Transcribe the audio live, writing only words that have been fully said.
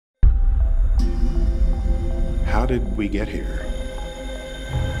How did we get here?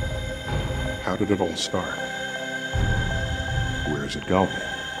 How did it all start? Where is it going?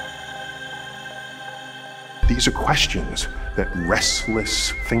 These are questions that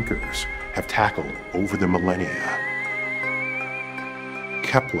restless thinkers have tackled over the millennia.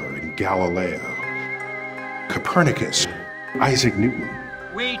 Kepler and Galileo, Copernicus, Isaac Newton.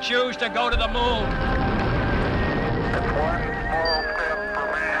 We choose to go to the moon.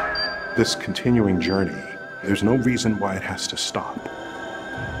 This continuing journey, there's no reason why it has to stop.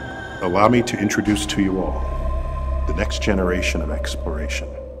 Allow me to introduce to you all the next generation of exploration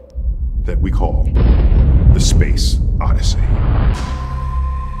that we call the Space Odyssey.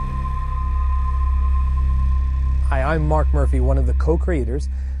 Hi, I'm Mark Murphy, one of the co-creators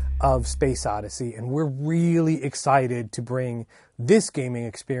of Space Odyssey, and we're really excited to bring this gaming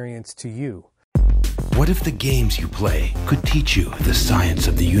experience to you. What if the games you play could teach you the science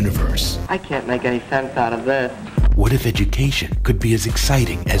of the universe? I can't make any sense out of this. What if education could be as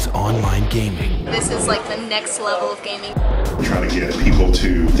exciting as online gaming? This is like the next level of gaming. We're trying to get people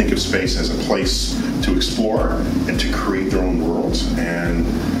to think of space as a place to explore and to create their own worlds and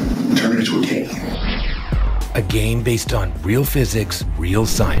turn it into a game. A game based on real physics, real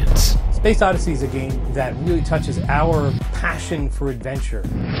science. Space Odyssey is a game that really touches our passion for adventure.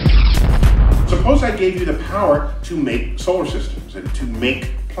 Suppose I gave you the power to make solar systems and to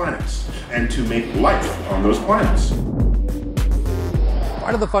make planets and to make life on those planets.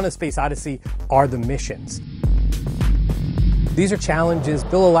 Part of the fun of Space Odyssey are the missions. These are challenges.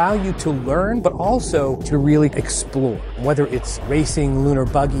 They'll allow you to learn, but also to really explore. Whether it's racing lunar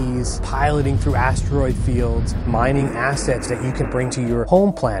buggies, piloting through asteroid fields, mining assets that you can bring to your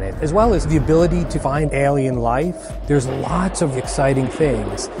home planet, as well as the ability to find alien life. There's lots of exciting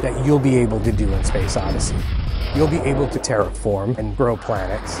things that you'll be able to do in Space Odyssey. You'll be able to terraform and grow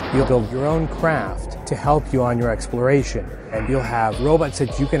planets. You'll build your own craft to help you on your exploration. And you'll have robots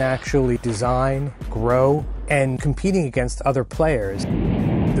that you can actually design, grow, and competing against other players.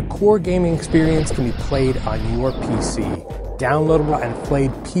 The core gaming experience can be played on your PC, downloadable and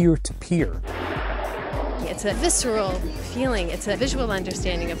played peer-to-peer. It's a visceral feeling. It's a visual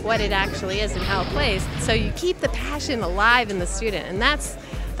understanding of what it actually is and how it plays. So you keep the passion alive in the student, and that's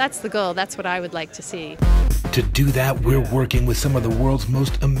the goal. That's what I would like to see. To do that, we're working with some of the world's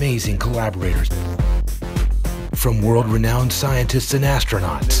most amazing collaborators. From world-renowned scientists and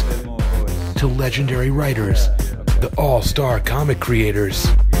astronauts, to legendary writers, the all-star comic creators,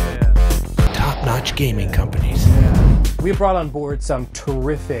 top-notch gaming companies. We have brought on board some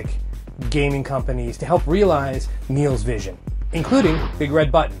terrific gaming companies to help realize Neil's vision, including Big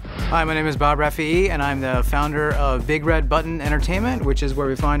Red Button. Hi, my name is Bob Rafii, and I'm the founder of Big Red Button Entertainment, which is where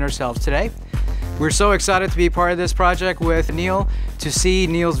we find ourselves today. We're so excited to be part of this project with Neil. To see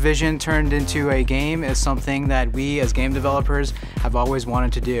Neil's vision turned into a game is something that we as game developers have always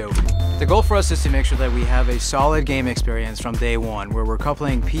wanted to do. The goal for us is to make sure that we have a solid game experience from day one, where we're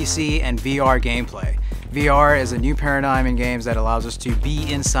coupling PC and VR gameplay. VR is a new paradigm in games that allows us to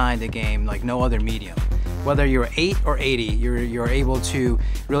be inside the game like no other medium. Whether you're 8 or 80, you're able to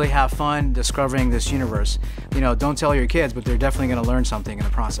really have fun discovering this universe. You know, don't tell your kids, but they're definitely going to learn something in the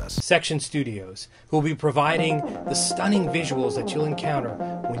process. Section Studios, who will be providing the stunning visuals that you'll encounter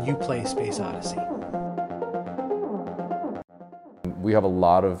when you play Space Odyssey. We have a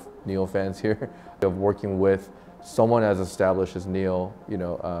lot of Neil fans here. Of working with someone as established as Neil, you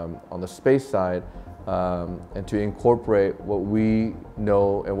know, on the space side, and to incorporate what we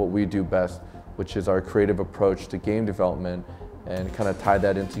know and what we do best, which is our creative approach to game development, and kind of tie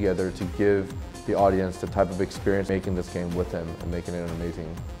that in together to give the audience the type of experience making this game with him and making it an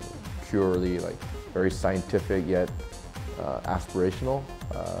amazing, purely like very scientific yet aspirational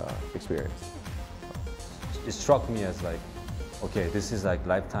experience. It struck me as like, okay, this is like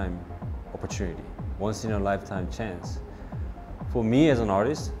lifetime opportunity, once in a lifetime chance. For me as an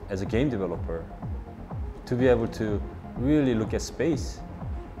artist, as a game developer, to be able to really look at space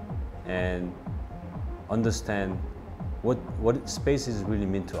and understand what space is really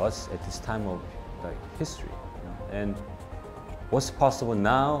mean to us at this time of like history, you know? And what's possible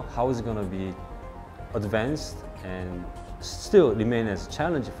now, how is it going to be advanced and still remain as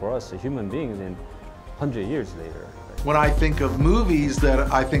challenging for us as human beings in 100 years later. When I think of movies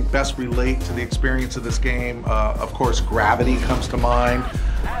that I think best relate to the experience of this game, of course Gravity comes to mind,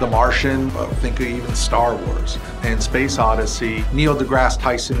 The Martian, think of even Star Wars. In Space Odyssey, Neil deGrasse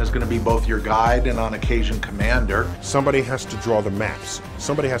Tyson is going to be both your guide and on occasion commander. Somebody has to draw the maps.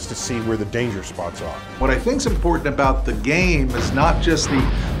 Somebody has to see where the danger spots are. What I think is important about the game is not just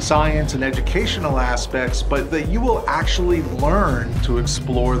the science and educational aspects, but that you will actually learn to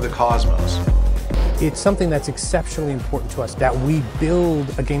explore the cosmos. It's something that's exceptionally important to us, that we build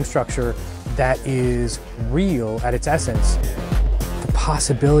a game structure that is real at its essence. The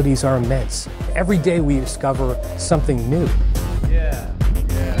possibilities are immense. Every day we discover something new.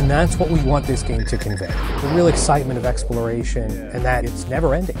 And that's what we want this game to convey. The real excitement of exploration and that it's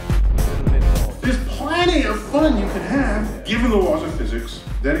never ending. There's plenty of fun you can have given the laws of physics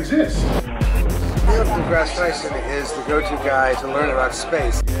that exist. Neil deGrasse Tyson is the go-to guy to learn about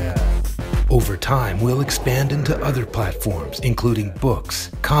space. Over time, we'll expand into other platforms, including books,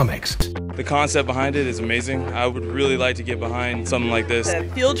 comics. The concept behind it is amazing. I would really like to get behind something like this. A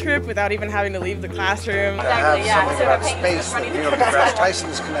field trip without even having to leave the classroom. To have something about space that Neil deGrasse Tyson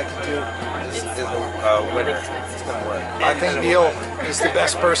is connected to is a winner. It's going to work. I think Neil is the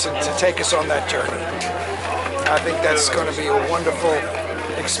best person to take us on that journey. I think that's going to be a wonderful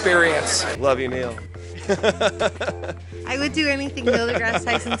experience. Love you, Neil. I would do anything Neil deGrasse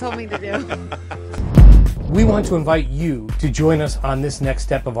Tyson told me to do. We want to invite you to join us on this next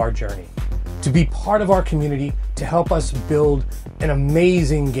step of our journey, to be part of our community, to help us build an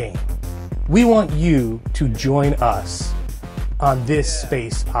amazing game. We want you to join us on this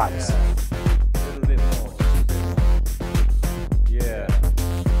Space Odyssey.